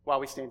while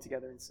we stand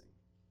together and sing.